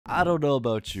I don't know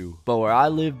about you, but where I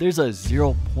live, there's a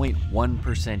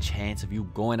 0.1% chance of you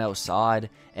going outside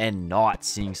and not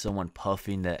seeing someone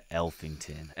puffing the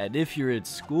Elfington. And if you're in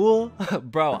school,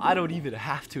 bro, I don't even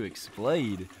have to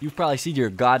explain. You've probably seen your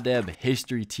goddamn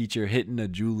history teacher hitting a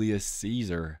Julius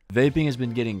Caesar. Vaping has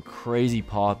been getting crazy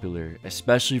popular,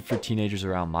 especially for teenagers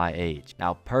around my age.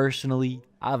 Now, personally,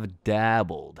 I've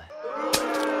dabbled,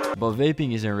 but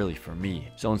vaping isn't really for me.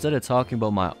 So instead of talking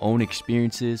about my own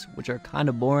experiences, which are kind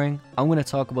of boring, I'm going to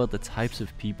talk about the types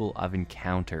of people I've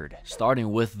encountered.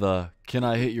 Starting with the, "Can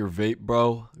I hit your vape,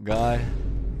 bro?" guy.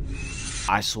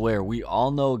 I swear, we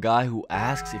all know a guy who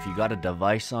asks if you got a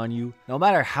device on you, no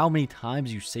matter how many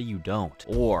times you say you don't.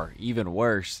 Or, even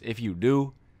worse, if you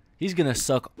do, he's gonna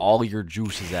suck all your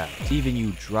juices out, leaving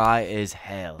you dry as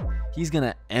hell. He's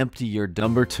gonna empty your.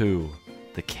 Number 2.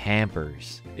 The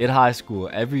campers. In high school,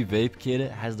 every vape kid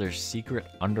has their secret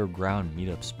underground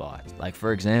meetup spots. Like,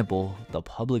 for example, the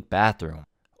public bathroom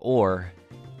or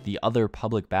the other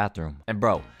public bathroom. And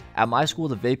bro, at my school,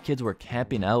 the vape kids were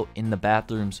camping out in the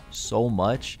bathrooms so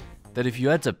much that if you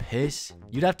had to piss,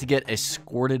 you'd have to get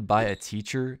escorted by a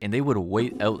teacher and they would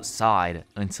wait outside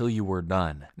until you were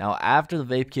done. Now, after the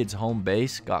vape kids' home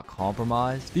base got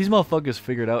compromised, these motherfuckers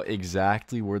figured out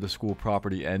exactly where the school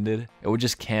property ended and would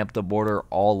just camp the border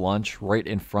all lunch right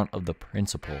in front of the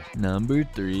principal. Number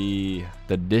 3,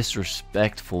 the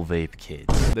disrespectful vape kid.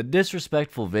 The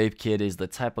disrespectful vape kid is the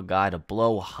type of guy to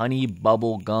blow honey,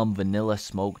 bubble gum, vanilla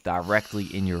smoke directly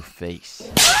in your face.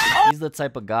 He's the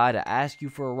type of guy to ask you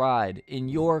for a ride in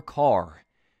your car,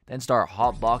 then start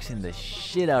hotboxing the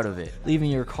shit out of it, leaving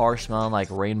your car smelling like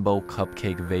rainbow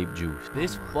cupcake vape juice.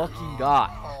 This fucking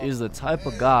guy is the type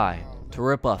of guy to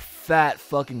rip a fat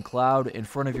fucking cloud in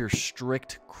front of your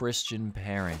strict Christian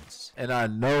parents. And I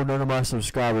know none of my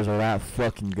subscribers are that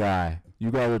fucking guy. You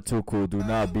guys are too cool. Do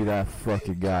not be that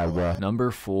fucking guy, bro.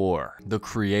 Number 4, the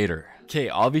creator. Okay,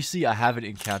 obviously I haven't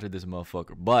encountered this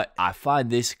motherfucker, but I find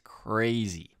this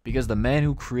crazy because the man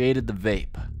who created the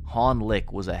vape, Han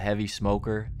Lick, was a heavy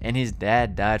smoker and his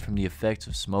dad died from the effects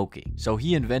of smoking. So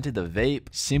he invented the vape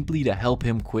simply to help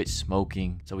him quit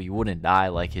smoking so he wouldn't die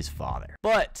like his father.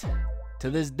 But to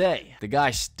this day, the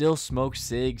guy still smokes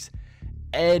cigs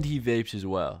and he vapes as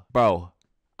well. Bro,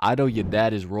 I know your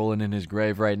dad is rolling in his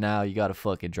grave right now. You gotta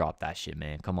fucking drop that shit,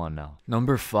 man. Come on now.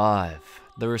 Number 5,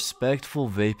 the respectful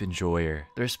vape enjoyer.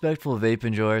 The respectful vape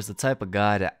enjoyer is the type of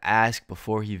guy to ask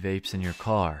before he vapes in your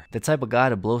car. The type of guy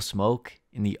to blow smoke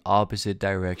in the opposite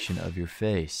direction of your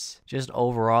face. Just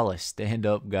overall a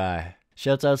stand-up guy.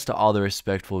 Shouts outs to all the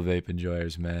respectful vape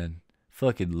enjoyers, man.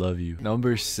 Fucking love you.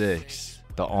 Number 6.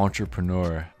 The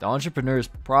entrepreneur. The entrepreneur is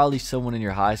probably someone in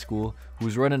your high school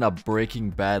who's running a Breaking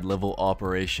Bad level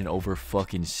operation over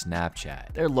fucking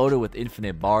Snapchat. They're loaded with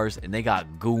infinite bars and they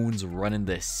got goons running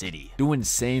the city, doing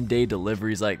same day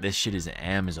deliveries like this shit is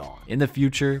Amazon. In the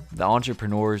future, the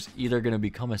entrepreneur is either gonna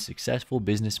become a successful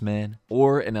businessman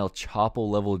or an El Chapo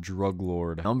level drug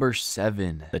lord. Number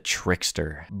 7, the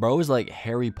trickster. Bro is like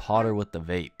Harry Potter with the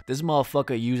vape. This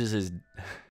motherfucker uses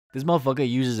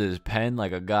his pen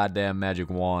like a goddamn magic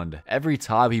wand. Every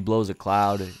time he blows a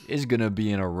cloud, is gonna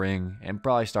be in a ring and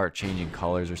probably start changing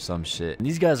colors or some shit. And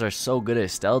these guys are so good at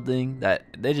stealthing that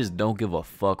they just don't give a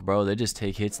fuck, bro. They just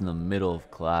take hits in the middle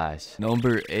of class.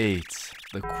 Number 8,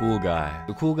 the cool guy.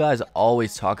 The cool guys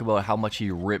always talk about how much he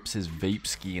rips his vape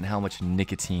ski and how much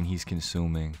nicotine he's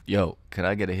consuming. Yo, can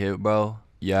I get a hit, bro?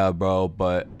 Yeah, bro,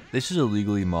 but this is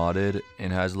illegally modded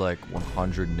and has like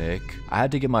 100 nick. I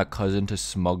had to get my cousin to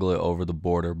smuggle it over the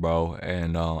border, bro,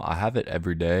 and I have it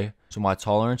every day. So my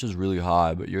tolerance is really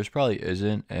high, but yours probably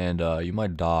isn't, and you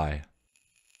might die.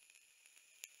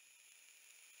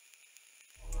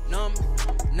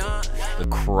 The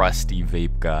crusty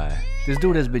vape guy. This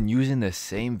dude has been using the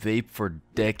same vape for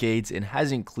decades and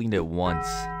hasn't cleaned it once.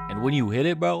 And when you hit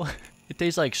it, bro, it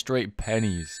tastes like straight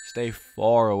pennies. Stay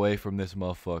far away from this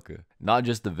motherfucker. Not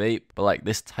just the vape, but like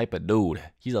this type of dude.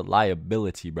 He's a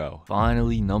liability, bro.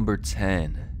 Finally, number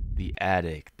 10. The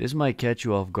addict. This might catch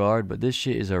you off guard, but this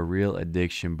shit is a real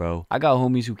addiction, bro. I got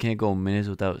homies who can't go minutes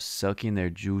without sucking their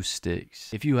juice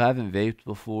sticks. If you haven't vaped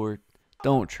before,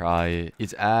 don't try it.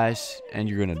 It's ass and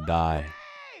you're gonna die.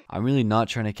 I'm really not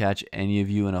trying to catch any of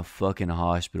you in a fucking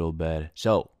hospital bed.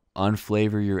 So,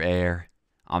 unflavor your air.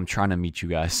 I'm trying to meet you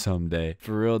guys someday.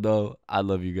 For real though, I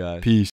love you guys. Peace.